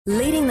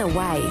Leading the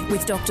Way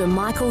with Dr.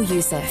 Michael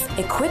Youssef,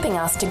 equipping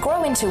us to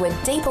grow into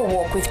a deeper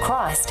walk with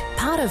Christ.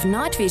 Part of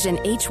Night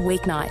Vision each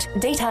weeknight.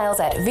 Details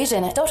at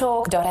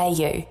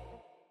vision.org.au.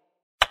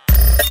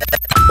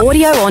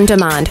 Audio on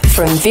demand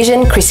from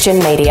Vision Christian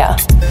Media.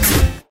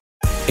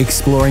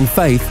 Exploring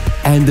faith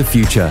and the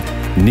future.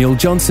 Neil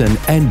Johnson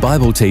and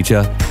Bible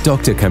teacher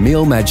Dr.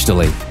 Kameel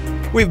Majdali.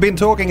 We've been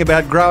talking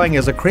about growing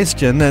as a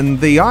Christian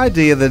and the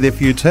idea that if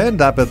you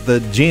turned up at the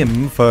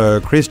gym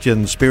for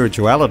Christian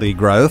spirituality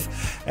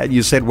growth and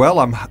you said, well,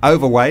 I'm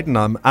overweight and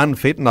I'm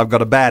unfit and I've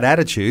got a bad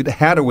attitude,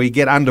 how do we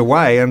get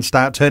underway and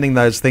start turning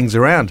those things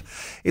around?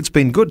 It's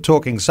been good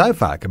talking so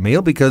far,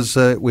 Kameel, because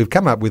we've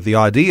come up with the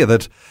idea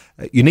that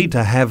you need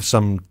to have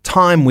some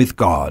time with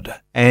God.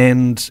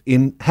 And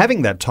in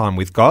having that time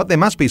with God, there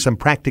must be some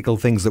practical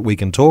things that we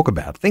can talk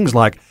about. Things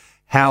like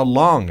how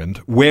long and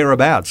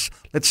whereabouts.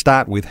 Let's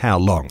start with how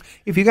long.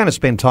 If you're going to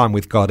spend time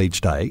with God each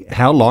day,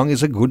 how long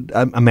is a good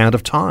amount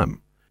of time?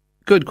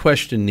 Good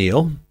question,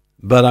 Neil,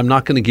 but I'm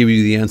not going to give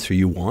you the answer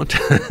you want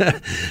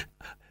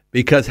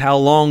because how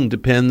long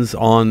depends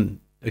on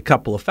a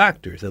couple of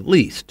factors, at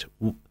least.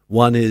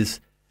 One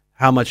is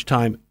how much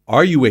time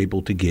are you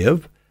able to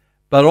give,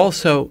 but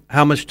also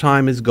how much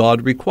time is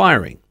God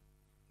requiring?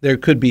 There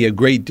could be a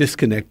great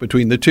disconnect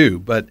between the two,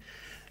 but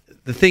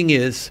the thing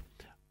is,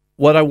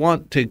 what I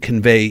want to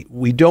convey,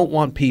 we don't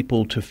want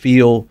people to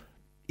feel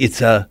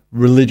it's a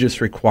religious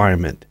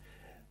requirement.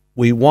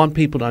 We want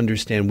people to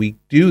understand we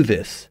do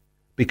this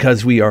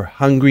because we are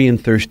hungry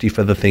and thirsty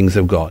for the things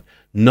of God,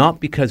 not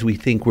because we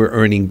think we're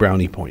earning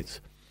brownie points.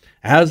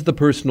 As the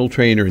personal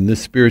trainer in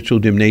this spiritual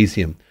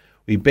gymnasium,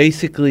 we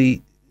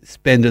basically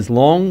spend as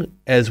long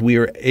as we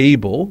are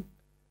able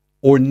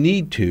or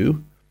need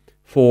to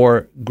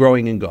for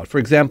growing in God. For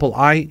example,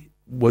 I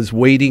was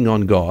waiting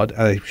on God.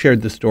 I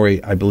shared the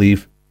story, I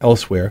believe,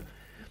 elsewhere,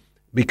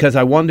 because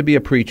I wanted to be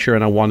a preacher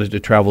and I wanted to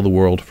travel the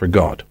world for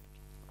God.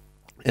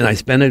 And I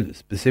spent a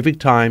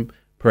specific time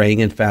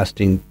praying and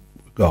fasting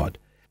God.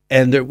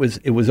 And it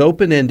was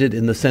open-ended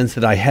in the sense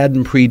that I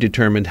hadn't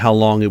predetermined how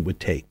long it would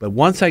take. But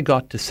once I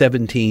got to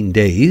 17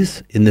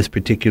 days in this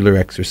particular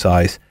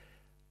exercise,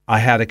 I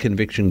had a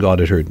conviction God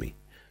had heard me.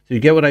 So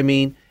you get what I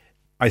mean?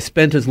 I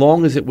spent as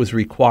long as it was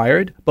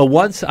required, but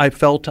once I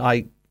felt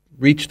I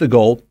reached the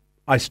goal,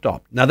 I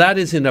stopped. Now that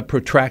is in a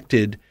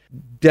protracted,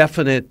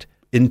 definite,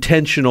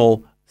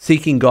 intentional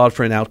seeking God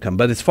for an outcome.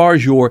 But as far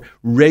as your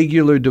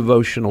regular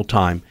devotional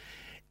time,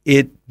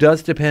 it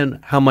does depend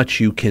how much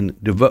you can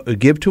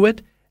give to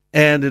it,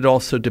 and it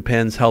also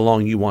depends how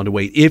long you want to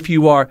wait. If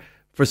you are,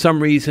 for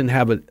some reason,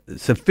 have a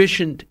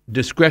sufficient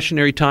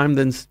discretionary time,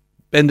 then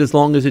spend as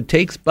long as it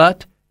takes.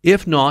 But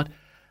if not,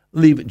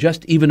 leave it.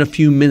 Just even a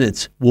few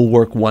minutes will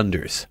work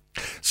wonders.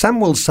 Some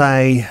will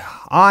say,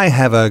 I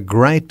have a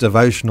great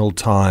devotional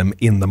time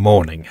in the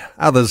morning.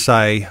 Others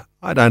say,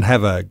 I don't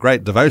have a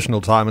great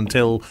devotional time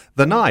until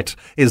the night.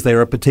 Is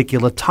there a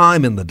particular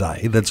time in the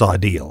day that's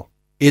ideal?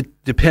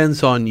 It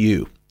depends on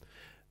you.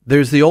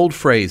 There's the old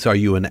phrase, are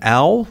you an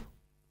owl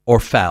or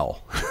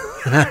fowl?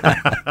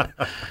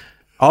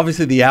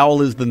 Obviously, the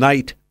owl is the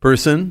night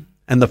person,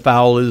 and the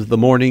fowl is the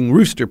morning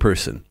rooster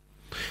person.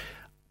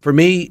 For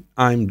me,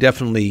 I'm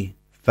definitely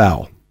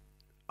fowl.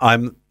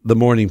 I'm the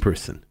morning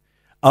person.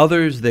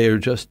 Others, they're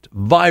just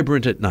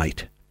vibrant at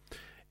night.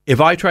 If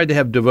I tried to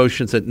have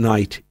devotions at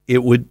night,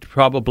 it would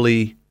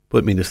probably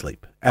put me to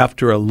sleep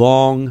after a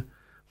long,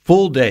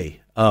 full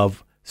day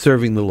of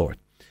serving the Lord.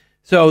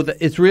 So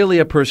it's really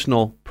a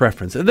personal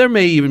preference. And there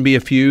may even be a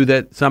few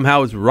that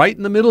somehow is right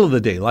in the middle of the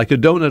day, like a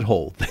donut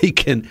hole. They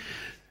can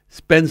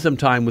spend some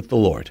time with the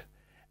Lord.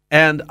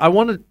 And I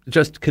want to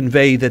just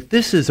convey that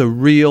this is a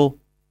real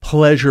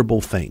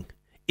pleasurable thing.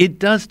 It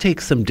does take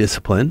some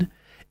discipline.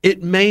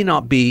 It may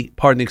not be,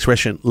 pardon the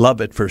expression,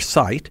 love at first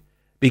sight,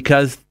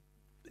 because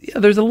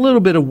there's a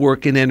little bit of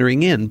work in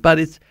entering in, but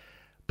it's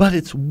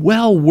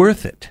well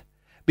worth it,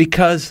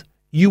 because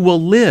you will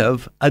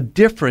live a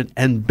different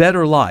and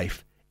better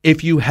life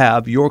if you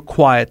have your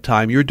quiet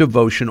time, your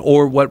devotion,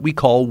 or what we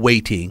call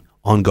waiting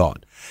on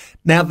God.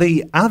 Now,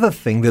 the other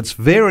thing that's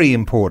very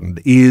important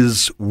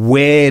is,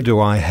 where do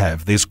I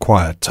have this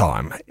quiet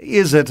time?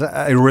 Is it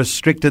a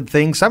restricted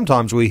thing?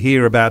 Sometimes we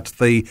hear about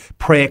the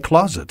prayer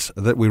closet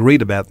that we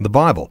read about in the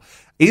Bible.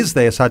 Is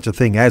there such a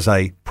thing as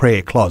a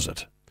prayer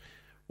closet?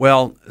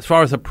 Well, as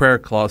far as a prayer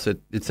closet,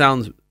 it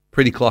sounds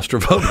pretty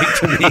claustrophobic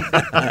to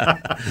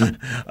me.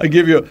 I'll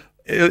give you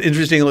an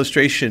interesting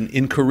illustration.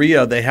 In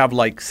Korea, they have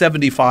like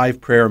 75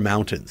 prayer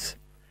mountains.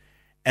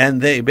 And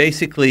they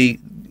basically,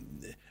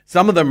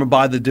 some of them are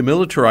by the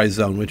demilitarized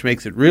zone, which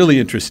makes it really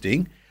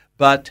interesting.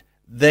 But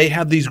they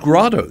have these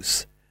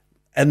grottos,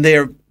 and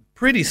they're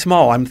pretty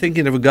small. I'm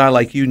thinking of a guy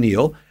like you,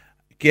 Neil,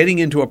 getting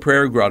into a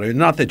prayer grotto.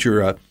 Not that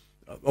you're a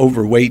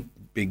overweight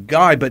big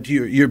guy, but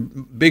you're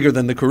bigger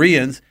than the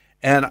Koreans.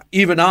 And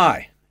even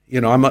I,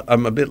 I'm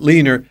a bit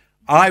leaner.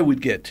 I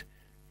would get,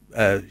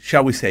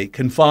 shall we say,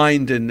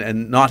 confined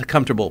and not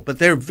comfortable. But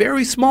they're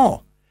very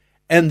small,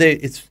 and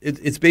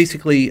it's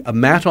basically a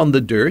mat on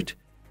the dirt,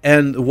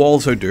 and the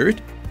walls are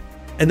dirt,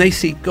 and they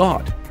seek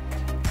God.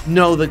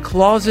 No, the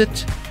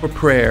closet for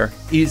prayer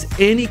is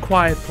any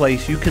quiet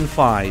place you can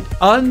find,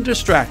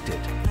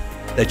 undistracted,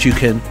 that you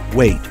can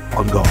wait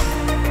on God.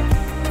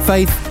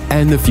 Faith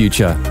and the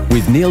Future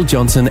with Neil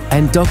Johnson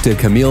and Dr.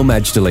 Camille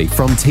Majdali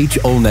from Teach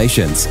All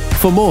Nations.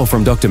 For more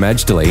from Dr.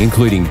 Majdali,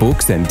 including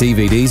books and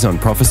DVDs on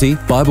prophecy,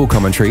 Bible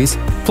commentaries,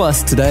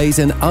 plus today's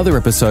and other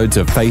episodes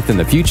of Faith and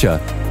the Future,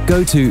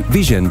 go to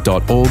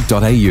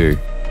vision.org.au.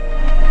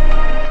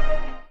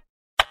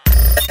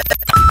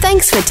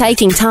 Thanks for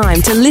taking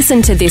time to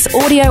listen to this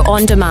audio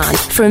on demand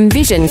from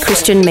Vision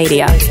Christian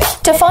Media.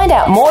 To find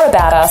out more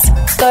about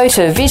us, go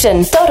to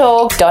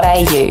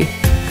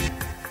vision.org.au.